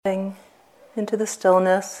into the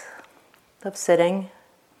stillness of sitting.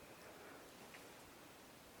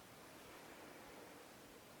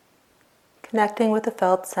 Connecting with the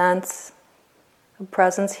felt sense of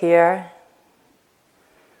presence here,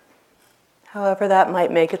 however that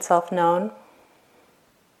might make itself known.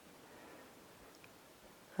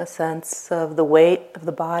 A sense of the weight of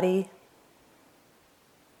the body,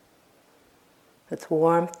 its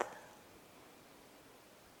warmth,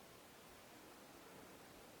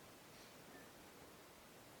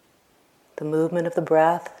 the movement of the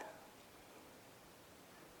breath,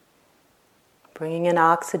 bringing in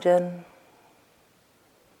oxygen,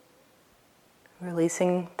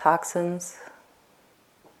 releasing toxins.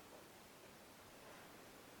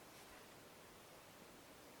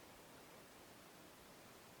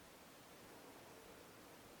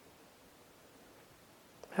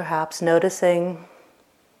 Perhaps noticing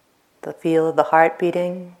the feel of the heart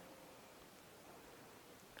beating,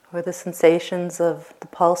 or the sensations of the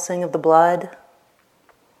pulsing of the blood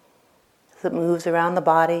as it moves around the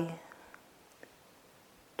body,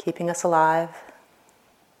 keeping us alive.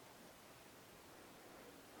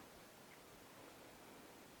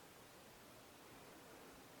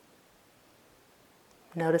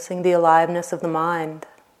 Noticing the aliveness of the mind,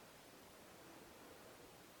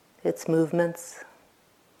 its movements.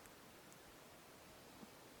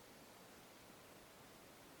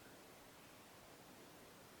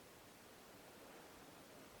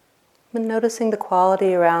 And noticing the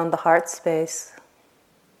quality around the heart space,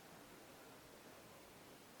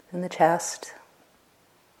 in the chest.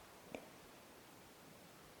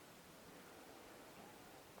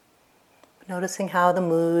 Noticing how the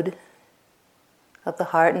mood of the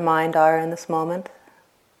heart and mind are in this moment.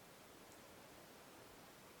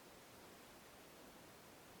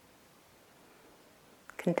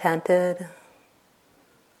 Contented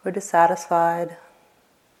or dissatisfied.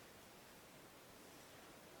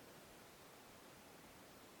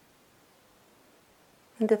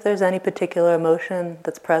 And if there's any particular emotion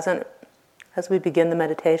that's present as we begin the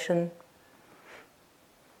meditation,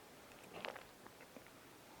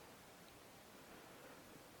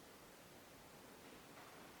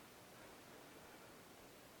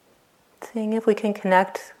 seeing if we can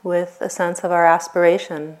connect with a sense of our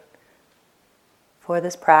aspiration for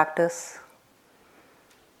this practice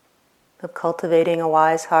of cultivating a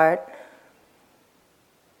wise heart.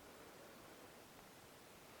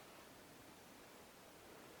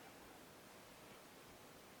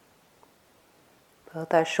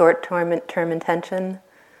 Both our short-term intention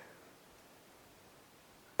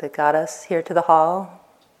that got us here to the hall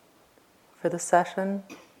for this session,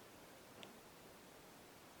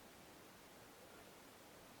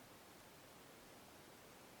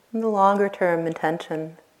 and the longer-term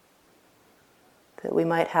intention that we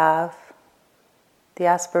might have, the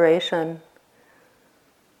aspiration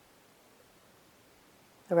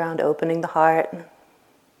around opening the heart,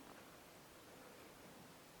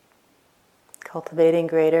 cultivating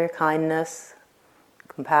greater kindness,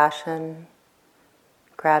 compassion,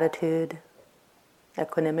 gratitude,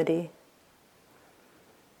 equanimity.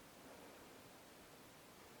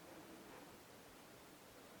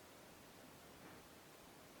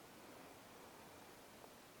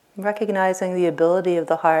 Recognizing the ability of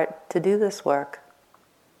the heart to do this work,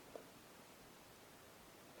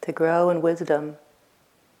 to grow in wisdom,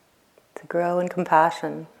 to grow in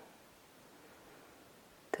compassion,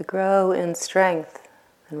 to grow in strength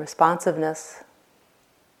and responsiveness.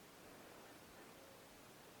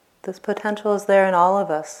 This potential is there in all of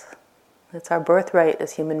us. It's our birthright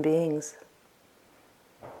as human beings.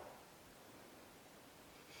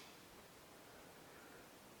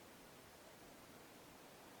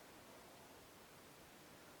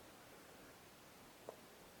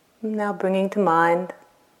 Now bringing to mind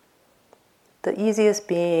the easiest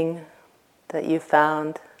being that you've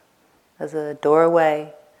found as a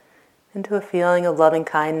doorway into a feeling of loving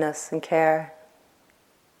kindness and care.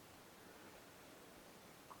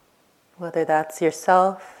 Whether that's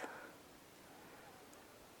yourself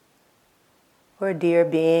or a dear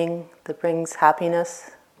being that brings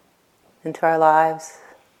happiness into our lives,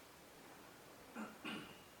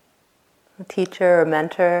 a teacher or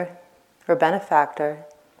mentor or benefactor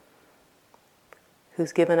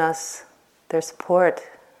who's given us their support,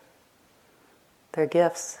 their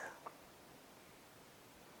gifts.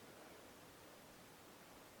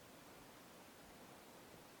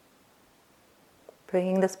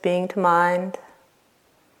 Bringing this being to mind,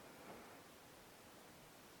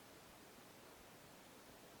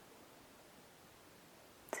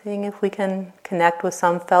 seeing if we can connect with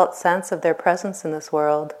some felt sense of their presence in this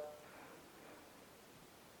world,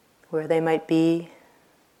 where they might be,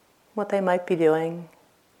 what they might be doing.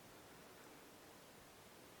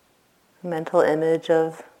 A mental image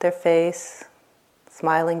of their face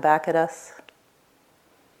smiling back at us.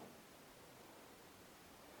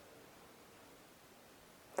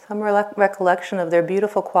 Some recollection of their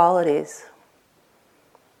beautiful qualities.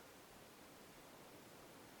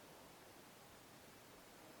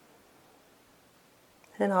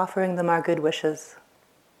 And offering them our good wishes.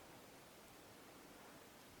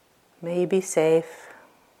 May you be safe.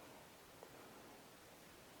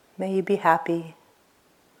 May you be happy.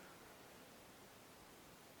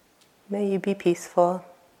 May you be peaceful.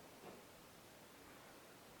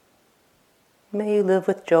 May you live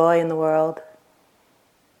with joy in the world.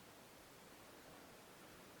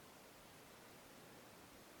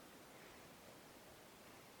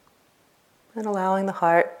 And allowing the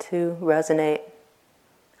heart to resonate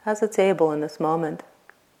as it's able in this moment.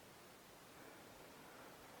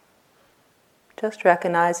 Just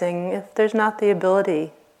recognizing if there's not the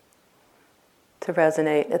ability to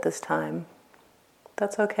resonate at this time,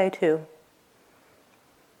 that's okay too.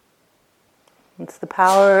 It's the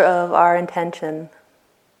power of our intention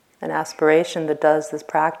and aspiration that does this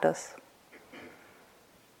practice.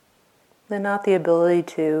 And not the ability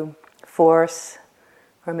to force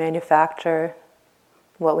or manufacture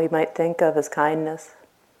what we might think of as kindness.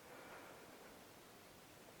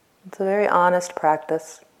 It's a very honest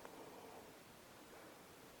practice.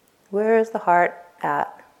 Where is the heart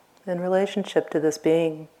at in relationship to this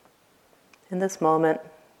being, in this moment,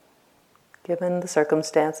 given the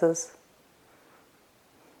circumstances?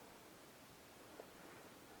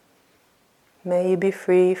 May you be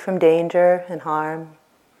free from danger and harm.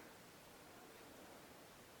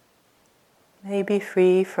 May you be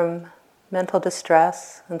free from mental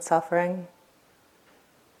distress and suffering.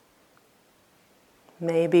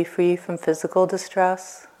 May you be free from physical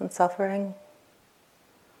distress and suffering.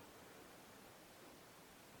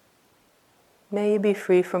 May you be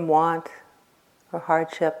free from want or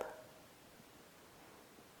hardship.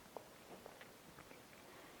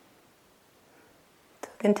 So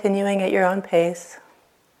continuing at your own pace,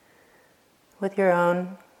 with your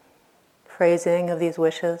own phrasing of these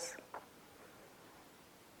wishes,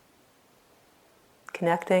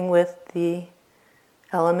 connecting with the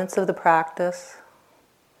elements of the practice,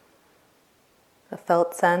 a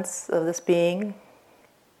felt sense of this being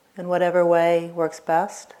in whatever way works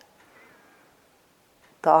best,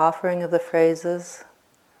 the offering of the phrases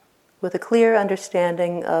with a clear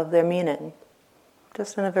understanding of their meaning,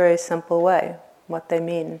 just in a very simple way, what they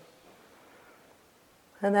mean.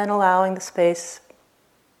 And then allowing the space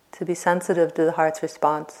to be sensitive to the heart's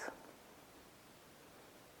response.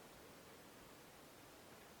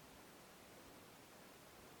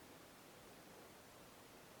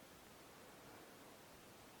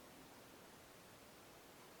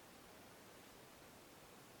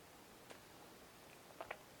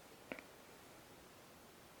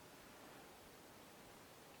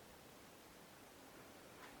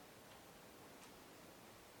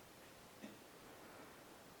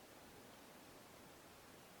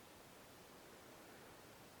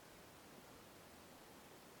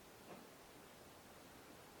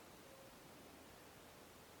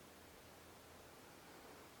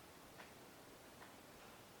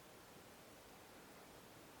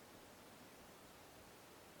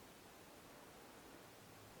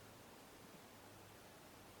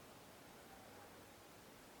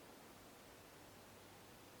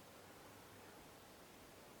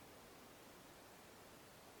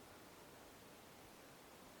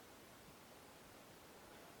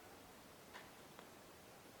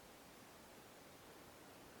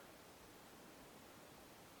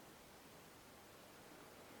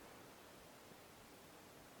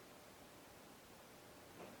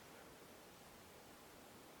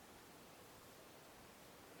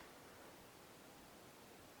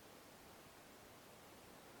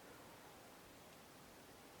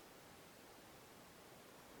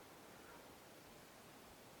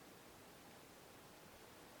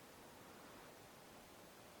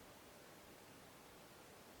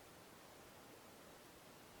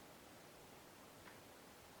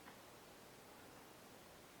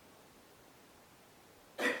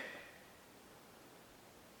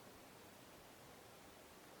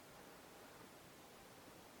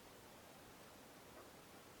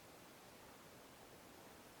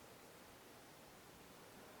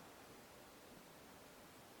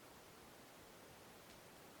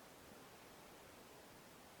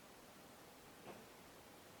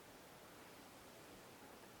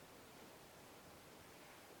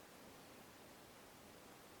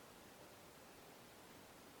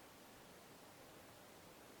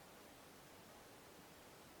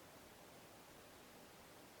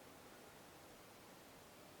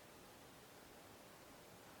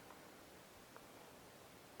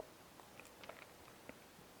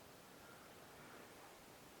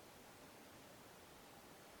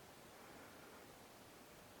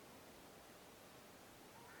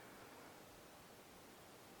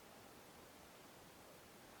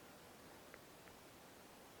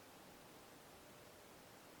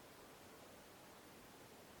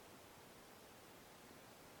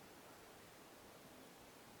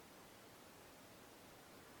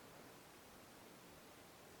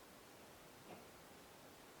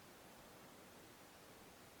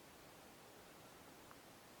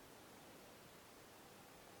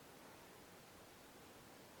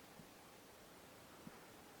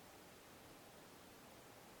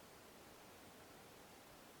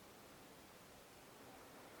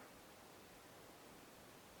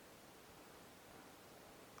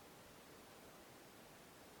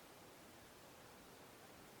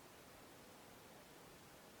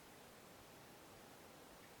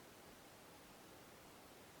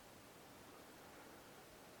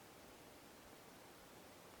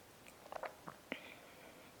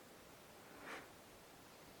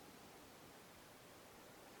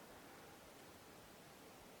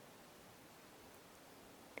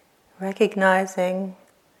 recognizing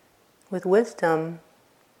with wisdom,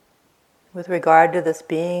 with regard to this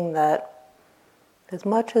being, that as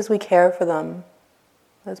much as we care for them,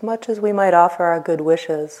 as much as we might offer our good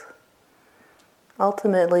wishes,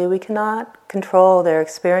 ultimately we cannot control their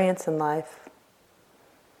experience in life.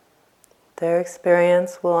 Their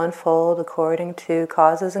experience will unfold according to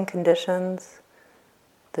causes and conditions,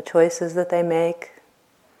 the choices that they make,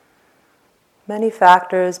 many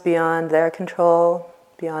factors beyond their control,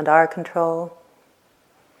 beyond our control.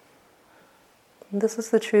 And this is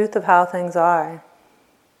the truth of how things are.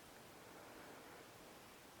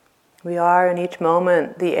 We are in each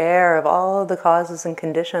moment the heir of all of the causes and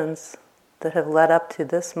conditions that have led up to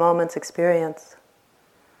this moment's experience.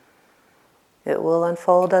 It will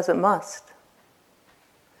unfold as it must.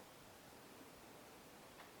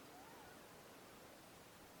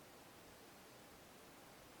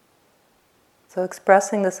 So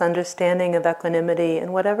expressing this understanding of equanimity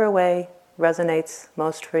in whatever way resonates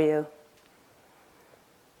most for you.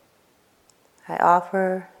 I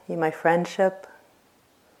offer you my friendship,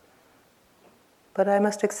 but I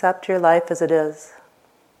must accept your life as it is.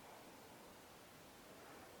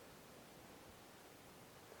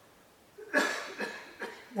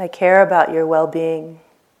 I care about your well-being,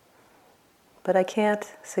 but I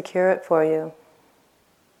can't secure it for you.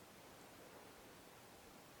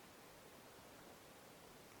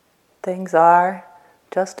 Things are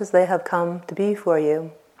just as they have come to be for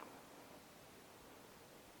you.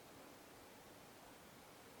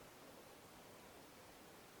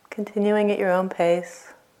 Continuing at your own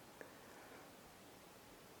pace,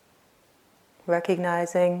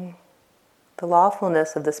 recognizing the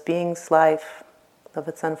lawfulness of this being's life, of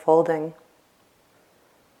its unfolding.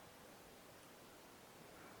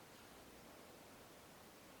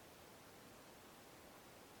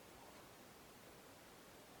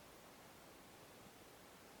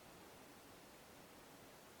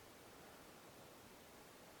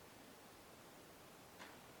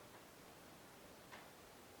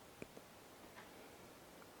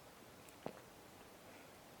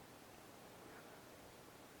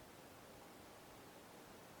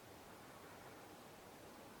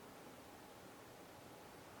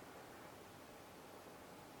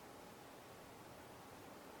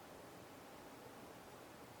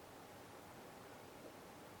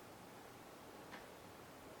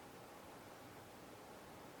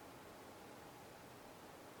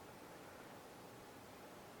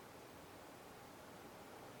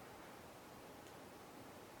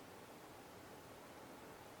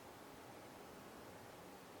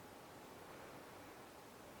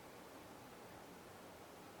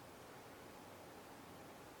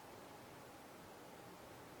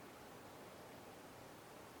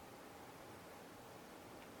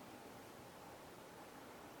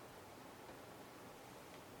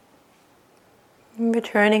 And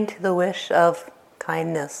returning to the wish of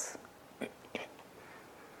kindness,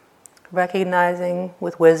 recognizing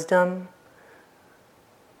with wisdom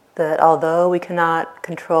that although we cannot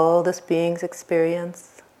control this being's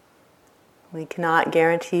experience, we cannot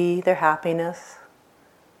guarantee their happiness,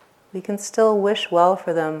 we can still wish well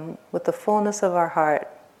for them with the fullness of our heart,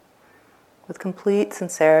 with complete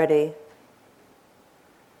sincerity.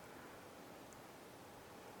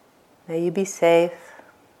 May you be safe.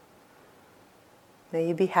 May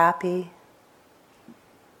you be happy.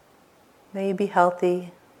 May you be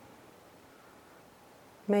healthy.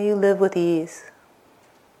 May you live with ease.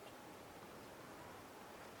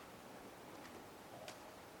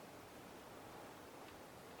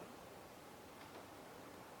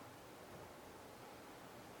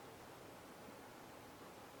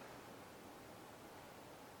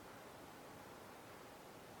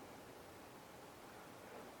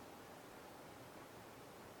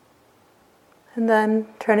 And then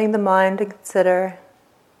turning the mind to consider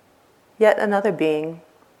yet another being.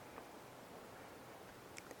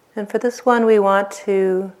 And for this one, we want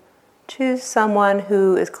to choose someone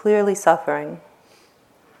who is clearly suffering.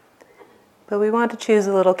 But we want to choose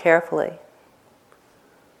a little carefully.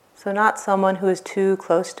 So not someone who is too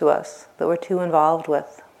close to us, that we're too involved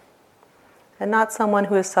with. And not someone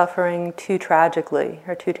who is suffering too tragically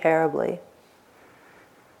or too terribly.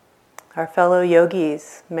 Our fellow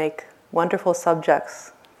yogis make wonderful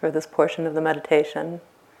subjects for this portion of the meditation.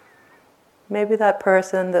 Maybe that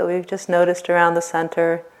person that we've just noticed around the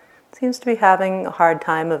center seems to be having a hard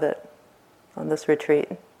time of it on this retreat,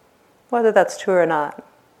 whether that's true or not.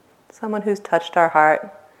 Someone who's touched our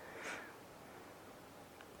heart,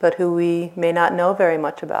 but who we may not know very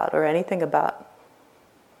much about or anything about.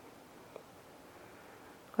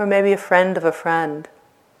 Or maybe a friend of a friend,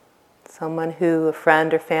 someone who a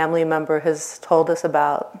friend or family member has told us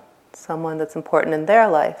about, someone that's important in their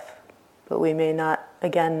life, but we may not,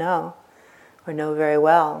 again, know or know very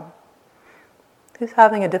well, who's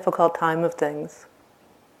having a difficult time of things.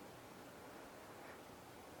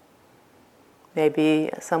 Maybe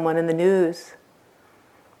someone in the news,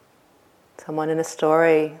 someone in a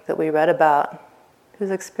story that we read about who's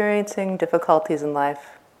experiencing difficulties in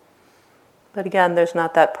life. But again, there's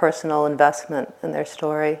not that personal investment in their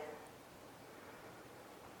story.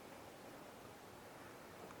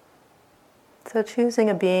 So choosing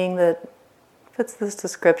a being that fits this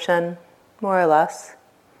description, more or less.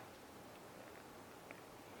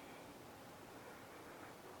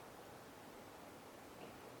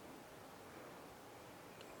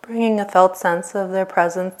 Bringing a felt sense of their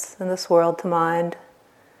presence in this world to mind,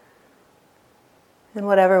 in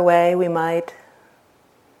whatever way we might.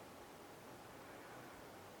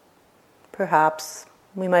 Perhaps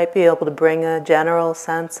we might be able to bring a general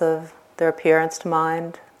sense of their appearance to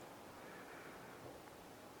mind.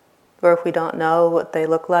 Or if we don't know what they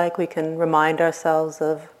look like, we can remind ourselves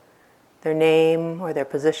of their name or their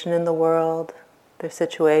position in the world, their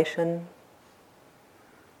situation.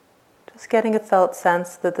 Just getting a felt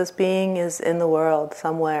sense that this being is in the world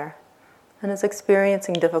somewhere and is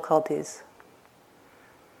experiencing difficulties.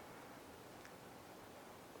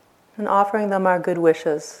 And offering them our good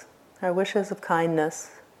wishes, our wishes of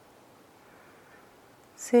kindness.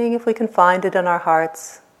 Seeing if we can find it in our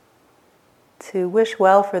hearts to wish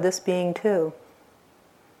well for this being too.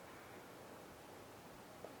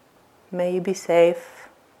 May you be safe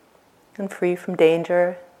and free from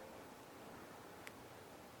danger.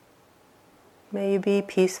 May you be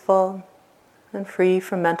peaceful and free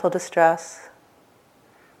from mental distress.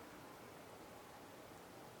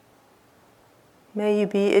 May you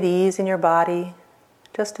be at ease in your body,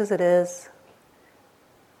 just as it is.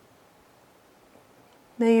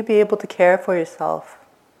 May you be able to care for yourself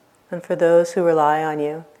and for those who rely on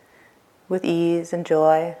you with ease and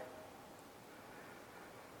joy.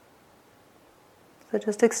 So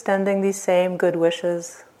just extending these same good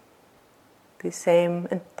wishes, these same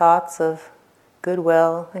thoughts of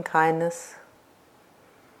goodwill and kindness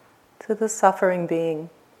to the suffering being.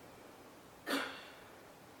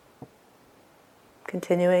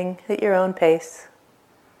 Continuing at your own pace.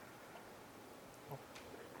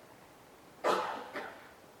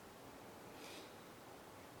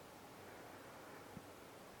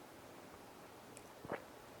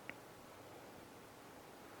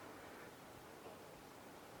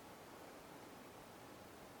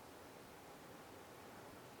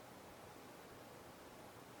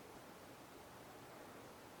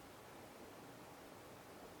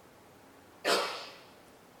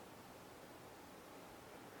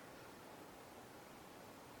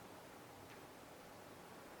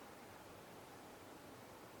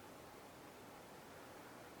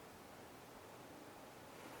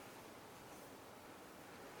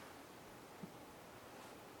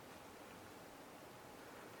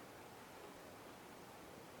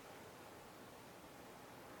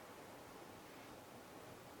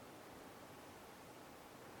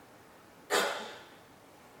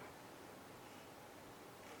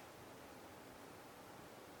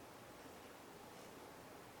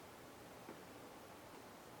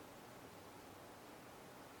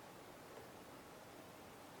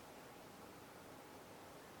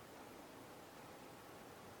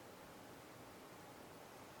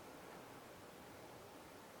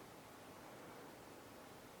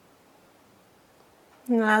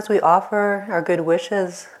 And as we offer our good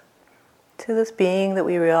wishes to this being that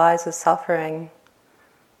we realize is suffering,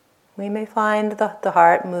 we may find the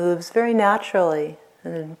heart moves very naturally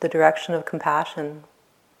in the direction of compassion.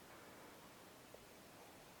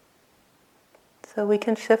 So we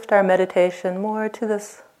can shift our meditation more to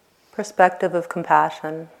this perspective of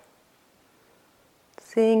compassion,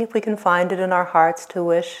 seeing if we can find it in our hearts to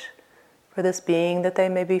wish for this being that they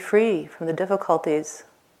may be free from the difficulties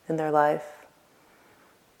in their life.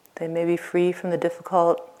 They may be free from the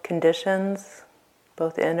difficult conditions,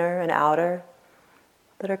 both inner and outer,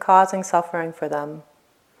 that are causing suffering for them.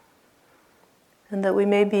 And that we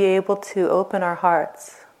may be able to open our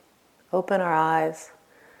hearts, open our eyes,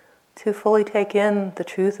 to fully take in the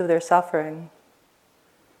truth of their suffering,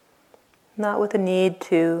 not with a need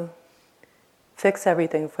to fix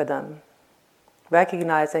everything for them,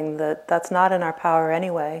 recognizing that that's not in our power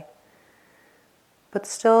anyway. But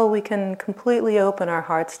still we can completely open our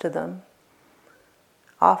hearts to them,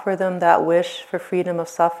 offer them that wish for freedom of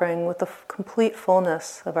suffering with the complete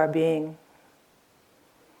fullness of our being.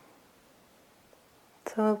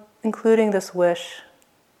 So including this wish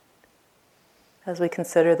as we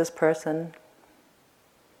consider this person.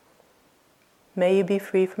 May you be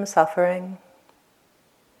free from suffering.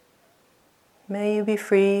 May you be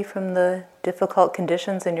free from the difficult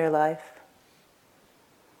conditions in your life.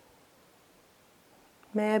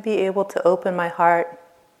 May I be able to open my heart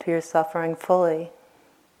to your suffering fully,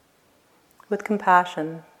 with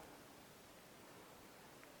compassion.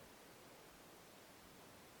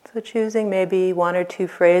 So choosing maybe one or two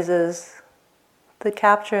phrases that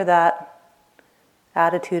capture that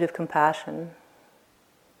attitude of compassion.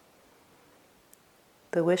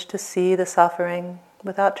 The wish to see the suffering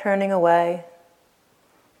without turning away.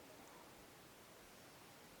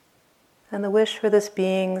 And the wish for this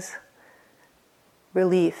being's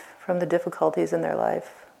relief from the difficulties in their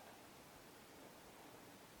life.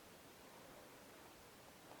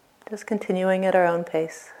 Just continuing at our own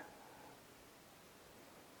pace.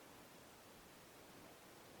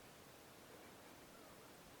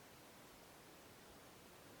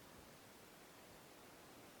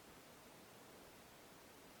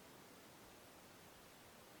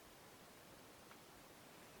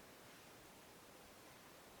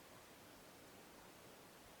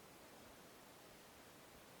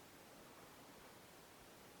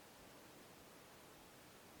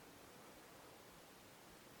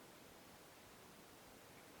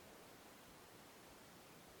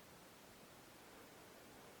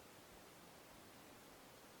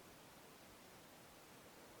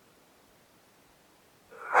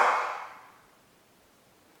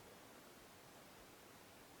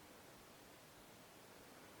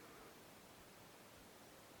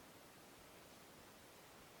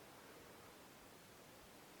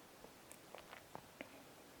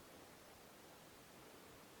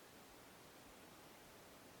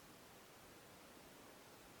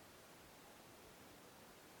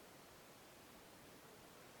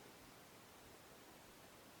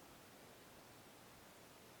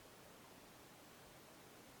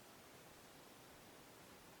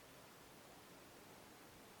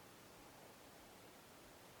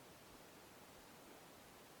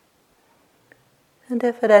 And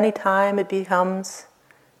if at any time it becomes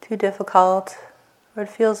too difficult, or it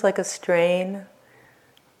feels like a strain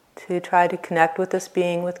to try to connect with this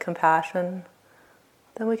being with compassion,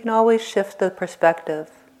 then we can always shift the perspective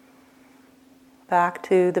back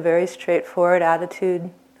to the very straightforward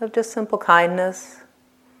attitude of just simple kindness,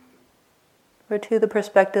 or to the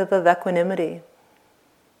perspective of equanimity.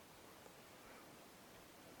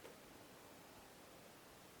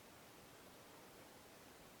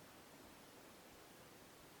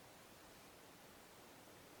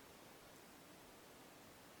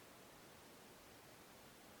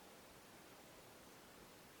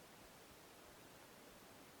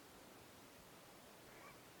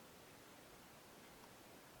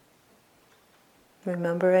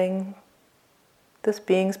 Remembering this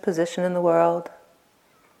being's position in the world,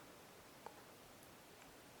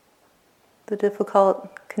 the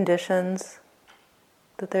difficult conditions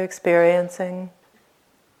that they're experiencing,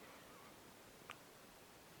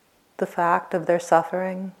 the fact of their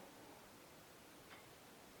suffering,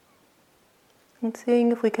 and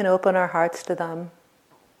seeing if we can open our hearts to them,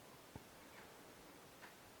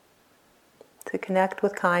 to connect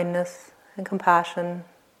with kindness and compassion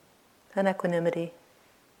and equanimity.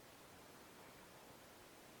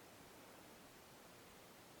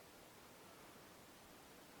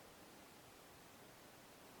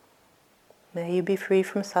 May you be free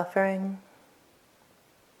from suffering.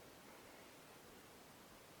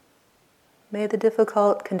 May the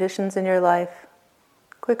difficult conditions in your life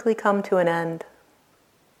quickly come to an end.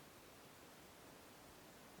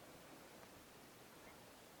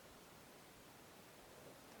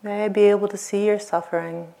 May I be able to see your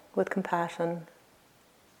suffering with compassion.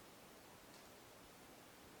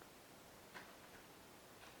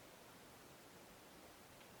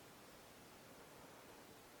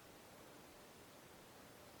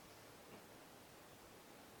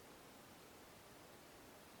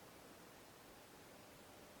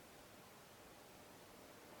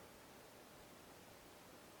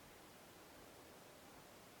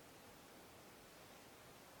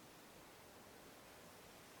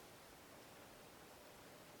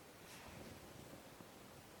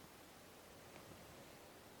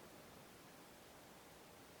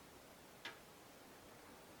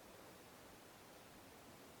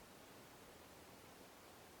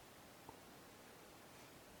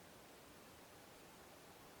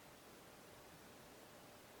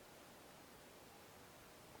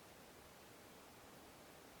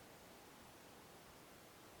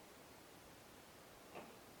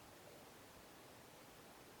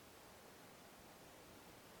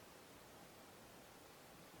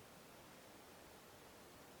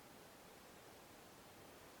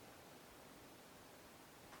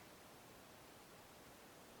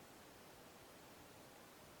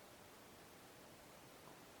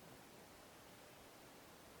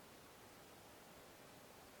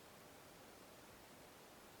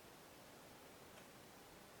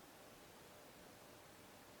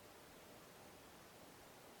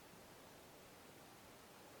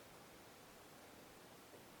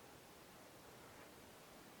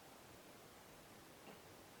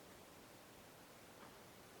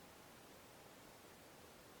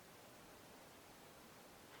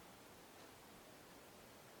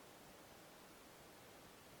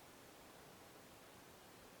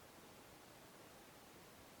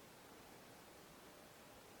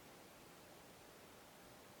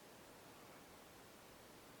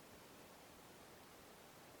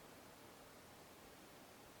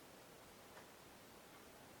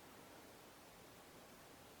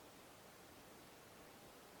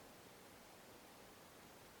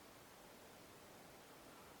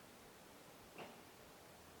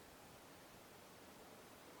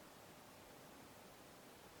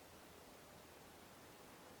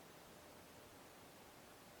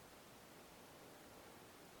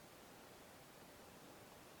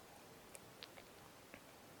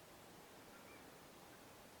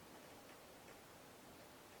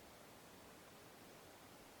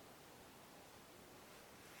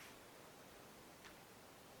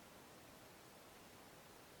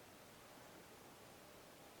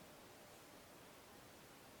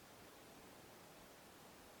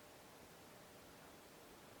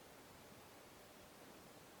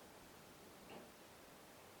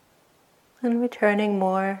 And returning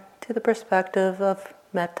more to the perspective of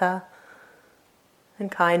metta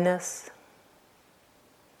and kindness.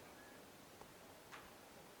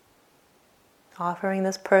 Offering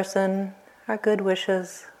this person our good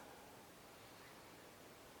wishes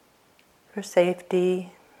for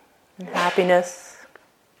safety and happiness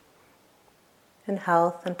and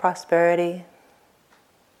health and prosperity.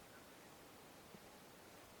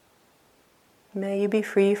 May you be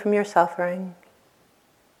free from your suffering,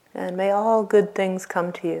 and may all good things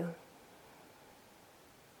come to you.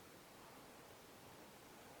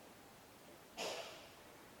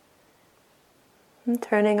 And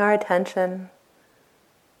turning our attention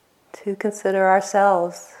to consider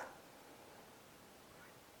ourselves.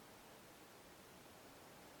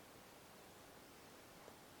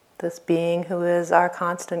 This being who is our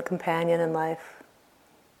constant companion in life.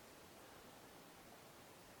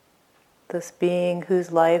 This being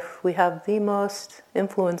whose life we have the most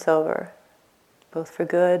influence over, both for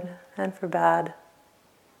good and for bad.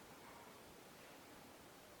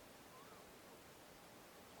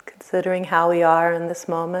 Considering how we are in this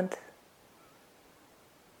moment,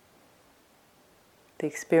 the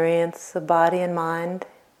experience of body and mind,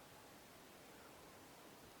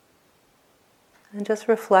 and just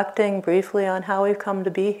reflecting briefly on how we've come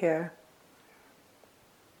to be here.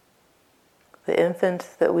 The infant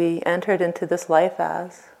that we entered into this life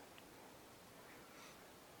as,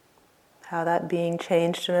 how that being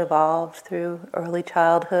changed and evolved through early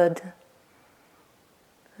childhood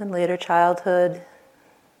and later childhood,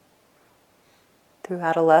 through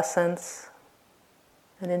adolescence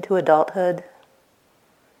and into adulthood,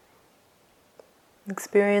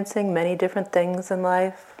 experiencing many different things in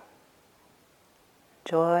life,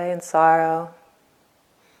 joy and sorrow,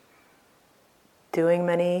 doing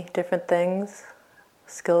many different things,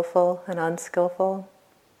 skillful and unskillful,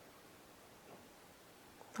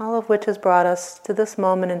 all of which has brought us to this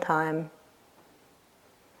moment in time.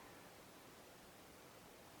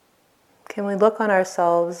 Can we look on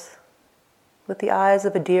ourselves with the eyes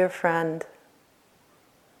of a dear friend,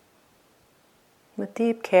 with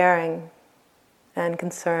deep caring and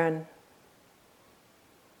concern?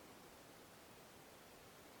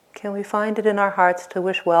 Can we find it in our hearts to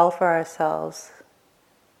wish well for ourselves,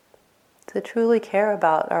 to truly care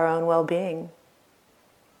about our own well-being,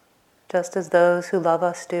 just as those who love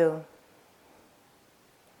us do?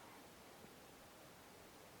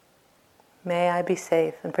 May I be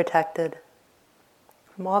safe and protected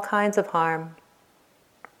from all kinds of harm.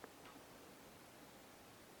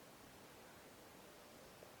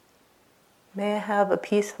 May I have a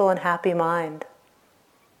peaceful and happy mind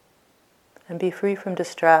and be free from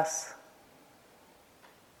distress.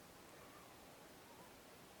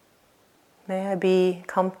 May I be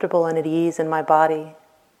comfortable and at ease in my body,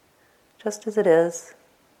 just as it is.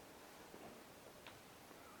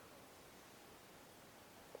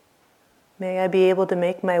 May I be able to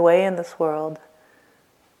make my way in this world,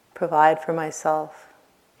 provide for myself,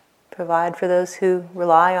 provide for those who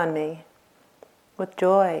rely on me with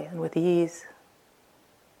joy and with ease.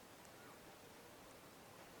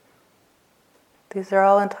 These are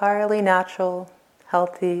all entirely natural,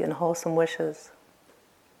 healthy, and wholesome wishes.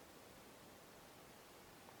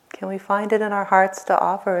 Can we find it in our hearts to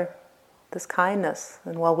offer this kindness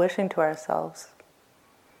and well-wishing to ourselves?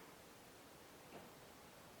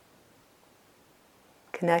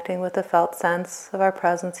 Connecting with the felt sense of our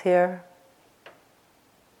presence here.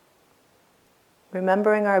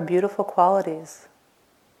 Remembering our beautiful qualities,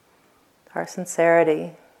 our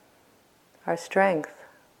sincerity, our strength,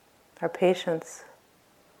 our patience,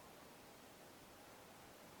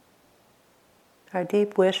 our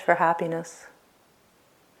deep wish for happiness.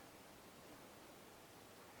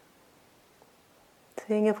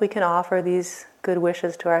 Seeing if we can offer these good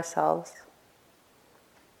wishes to ourselves.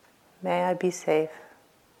 May I be safe.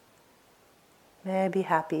 May I be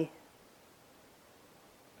happy.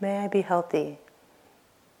 May I be healthy.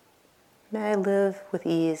 May I live with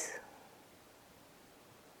ease.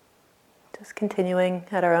 Just continuing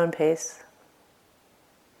at our own pace.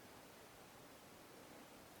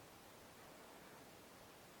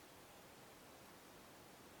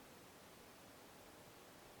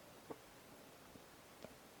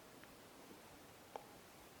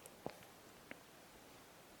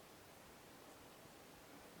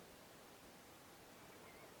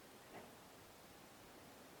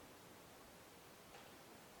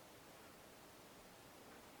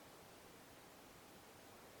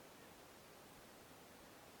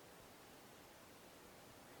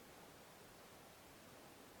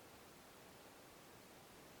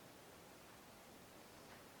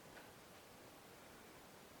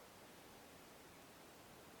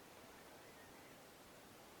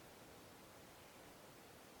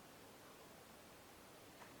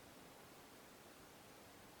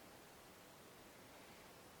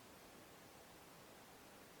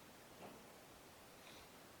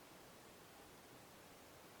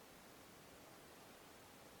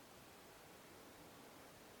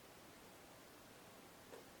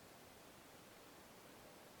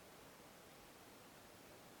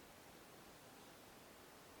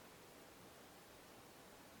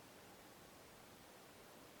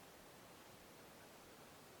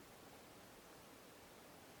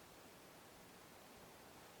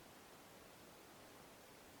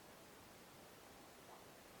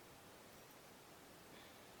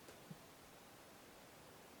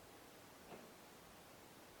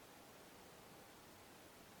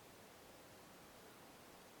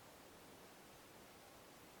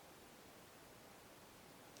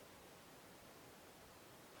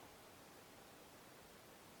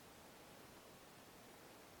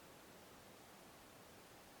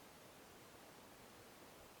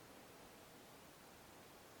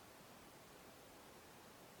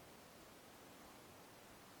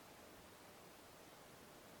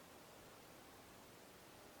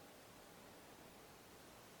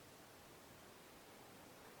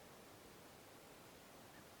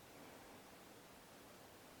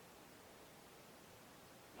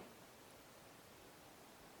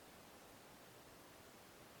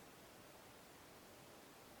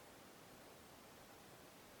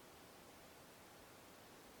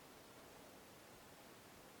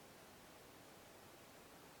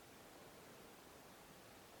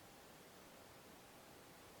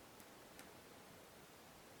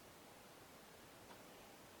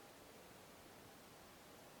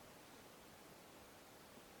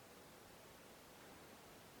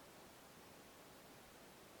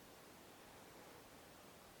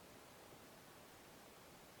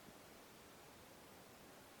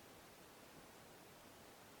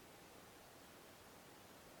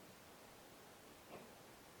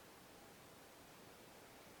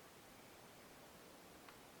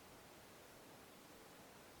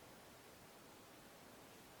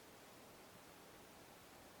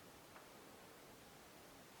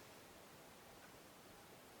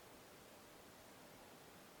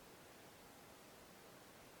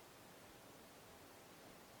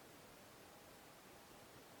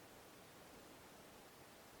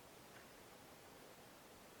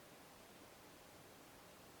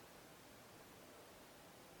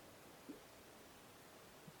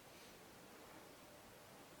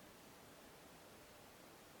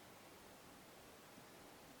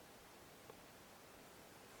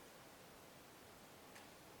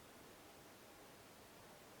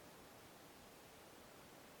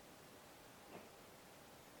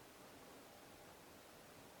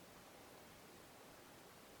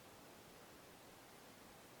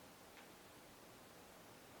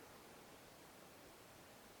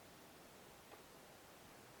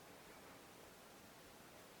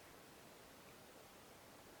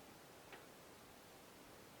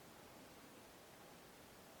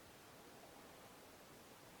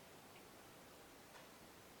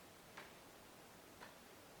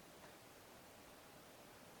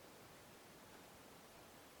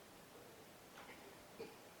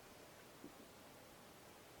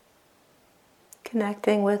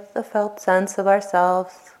 Connecting with the felt sense of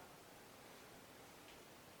ourselves,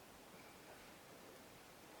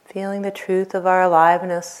 feeling the truth of our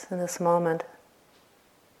aliveness in this moment.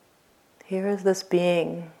 Here is this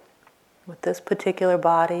being with this particular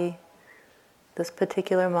body, this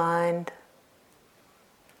particular mind,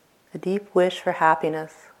 a deep wish for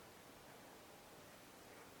happiness.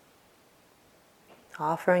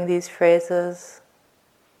 Offering these phrases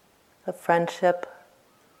of friendship,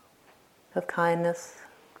 of kindness,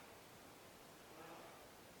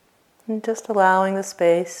 and just allowing the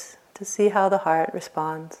space to see how the heart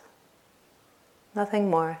responds. Nothing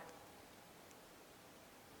more.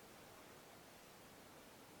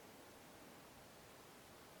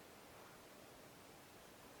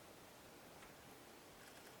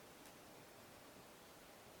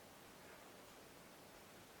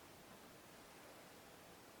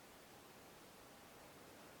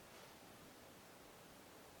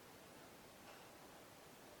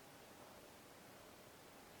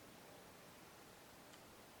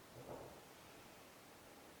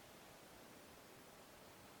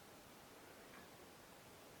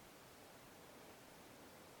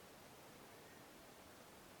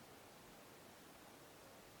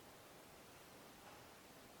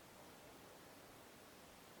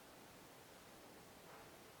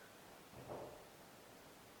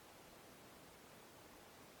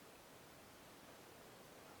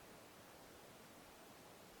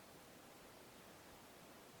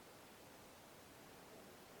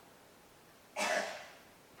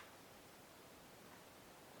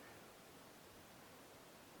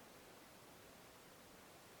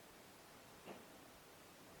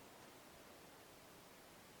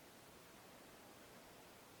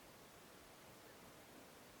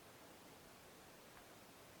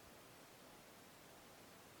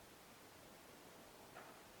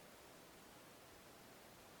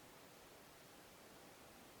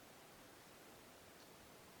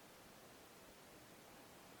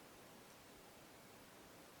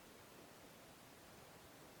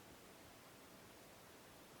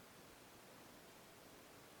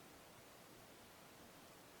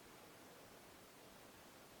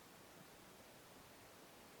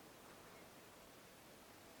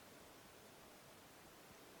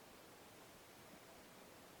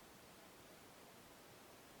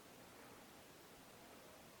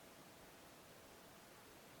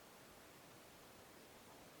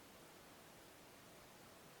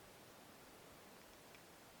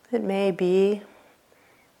 It may be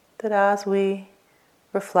that as we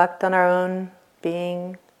reflect on our own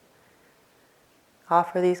being,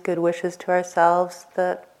 offer these good wishes to ourselves,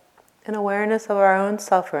 that an awareness of our own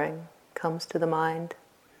suffering comes to the mind,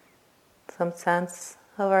 some sense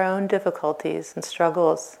of our own difficulties and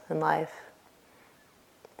struggles in life.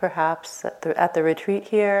 Perhaps at the retreat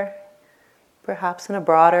here, perhaps in a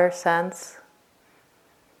broader sense.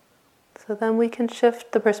 So then we can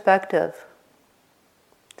shift the perspective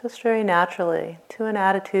just very naturally to an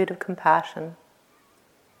attitude of compassion.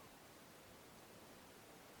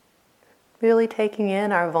 Really taking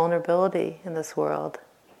in our vulnerability in this world,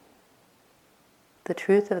 the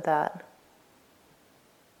truth of that.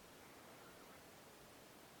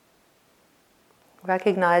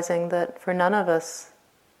 Recognizing that for none of us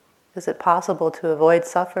is it possible to avoid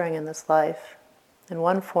suffering in this life in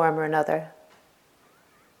one form or another.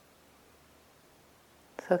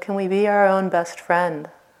 So can we be our own best friend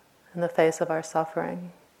in the face of our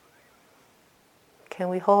suffering? Can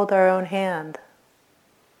we hold our own hand,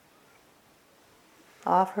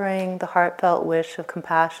 offering the heartfelt wish of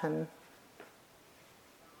compassion?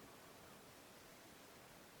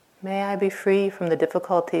 May I be free from the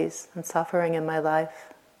difficulties and suffering in my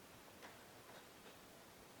life.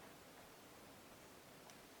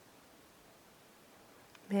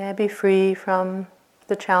 May I be free from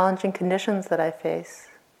the challenging conditions that I face.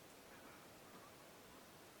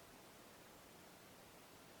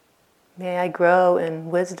 May I grow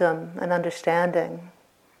in wisdom and understanding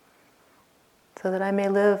so that I may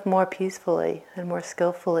live more peacefully and more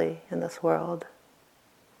skillfully in this world.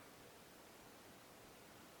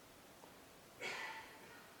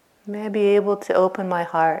 May I be able to open my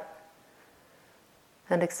heart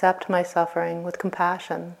and accept my suffering with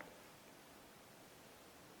compassion.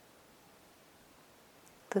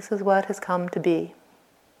 This is what has come to be.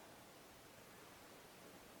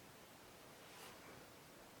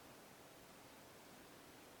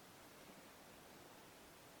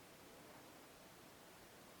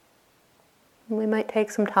 We might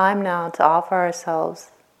take some time now to offer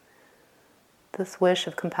ourselves this wish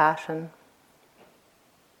of compassion.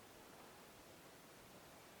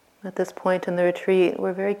 At this point in the retreat,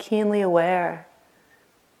 we're very keenly aware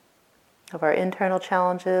of our internal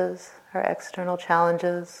challenges, our external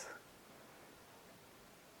challenges,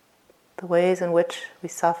 the ways in which we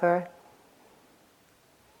suffer.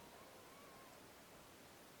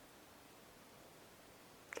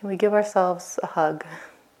 Can we give ourselves a hug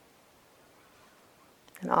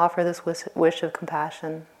and offer this wish of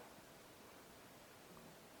compassion?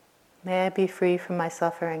 May I be free from my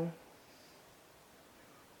suffering.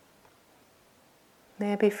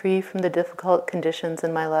 May I be free from the difficult conditions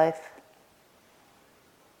in my life.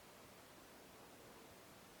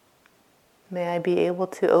 May I be able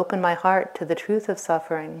to open my heart to the truth of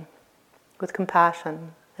suffering with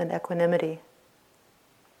compassion and equanimity.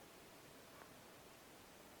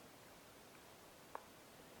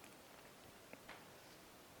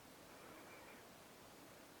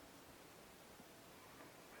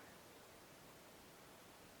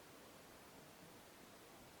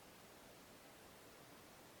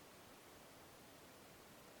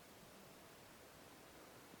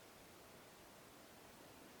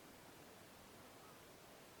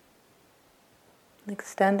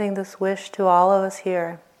 Extending this wish to all of us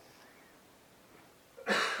here,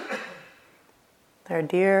 our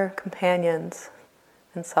dear companions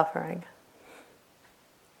in suffering.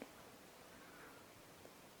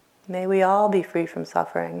 May we all be free from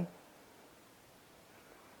suffering.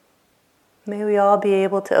 May we all be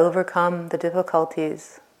able to overcome the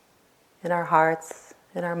difficulties in our hearts,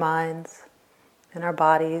 in our minds, in our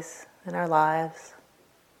bodies, in our lives.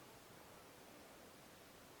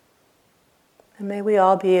 And may we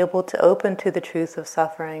all be able to open to the truth of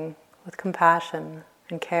suffering with compassion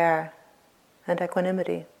and care and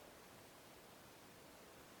equanimity.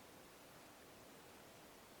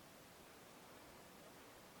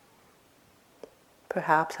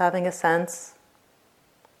 Perhaps having a sense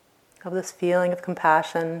of this feeling of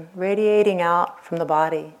compassion radiating out from the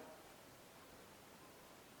body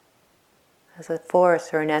as a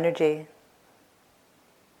force or an energy,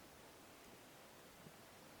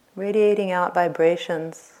 radiating out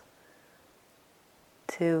vibrations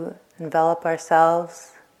to envelop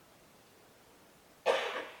ourselves,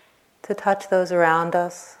 to touch those around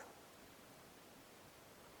us,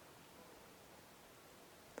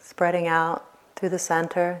 spreading out through the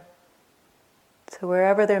center to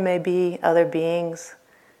wherever there may be other beings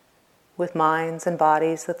with minds and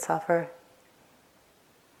bodies that suffer.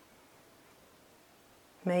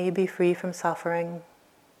 May you be free from suffering.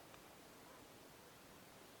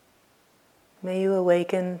 May you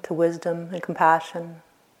awaken to wisdom and compassion,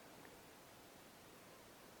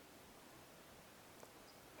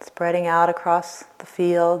 spreading out across the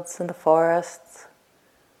fields and the forests,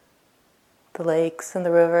 the lakes and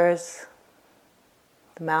the rivers,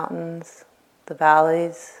 the mountains, the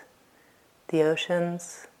valleys, the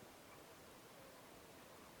oceans.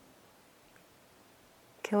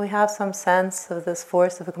 Can we have some sense of this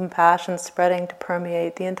force of compassion spreading to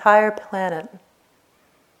permeate the entire planet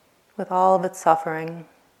with all of its suffering,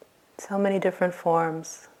 so many different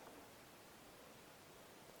forms?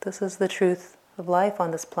 This is the truth of life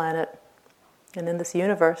on this planet and in this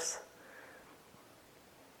universe,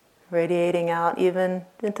 radiating out even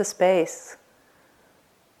into space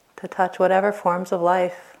to touch whatever forms of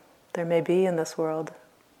life there may be in this world.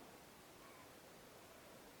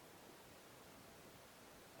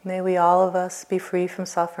 May we all of us be free from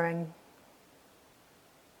suffering.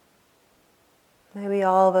 May we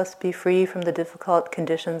all of us be free from the difficult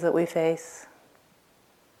conditions that we face.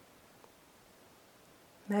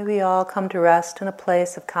 May we all come to rest in a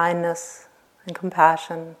place of kindness and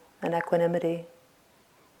compassion and equanimity.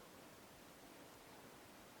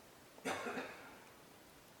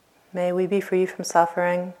 May we be free from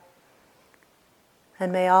suffering,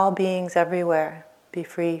 and may all beings everywhere be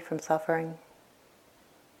free from suffering.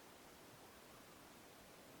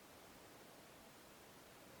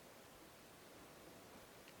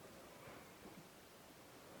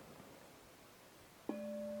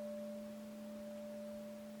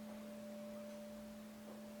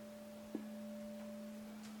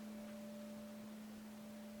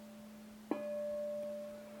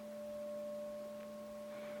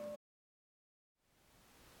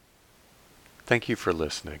 Thank you for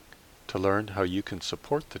listening. To learn how you can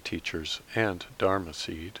support the teachers and Dharma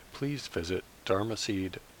Seed, please visit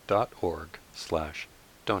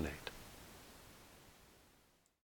dharmaseed.org/donate.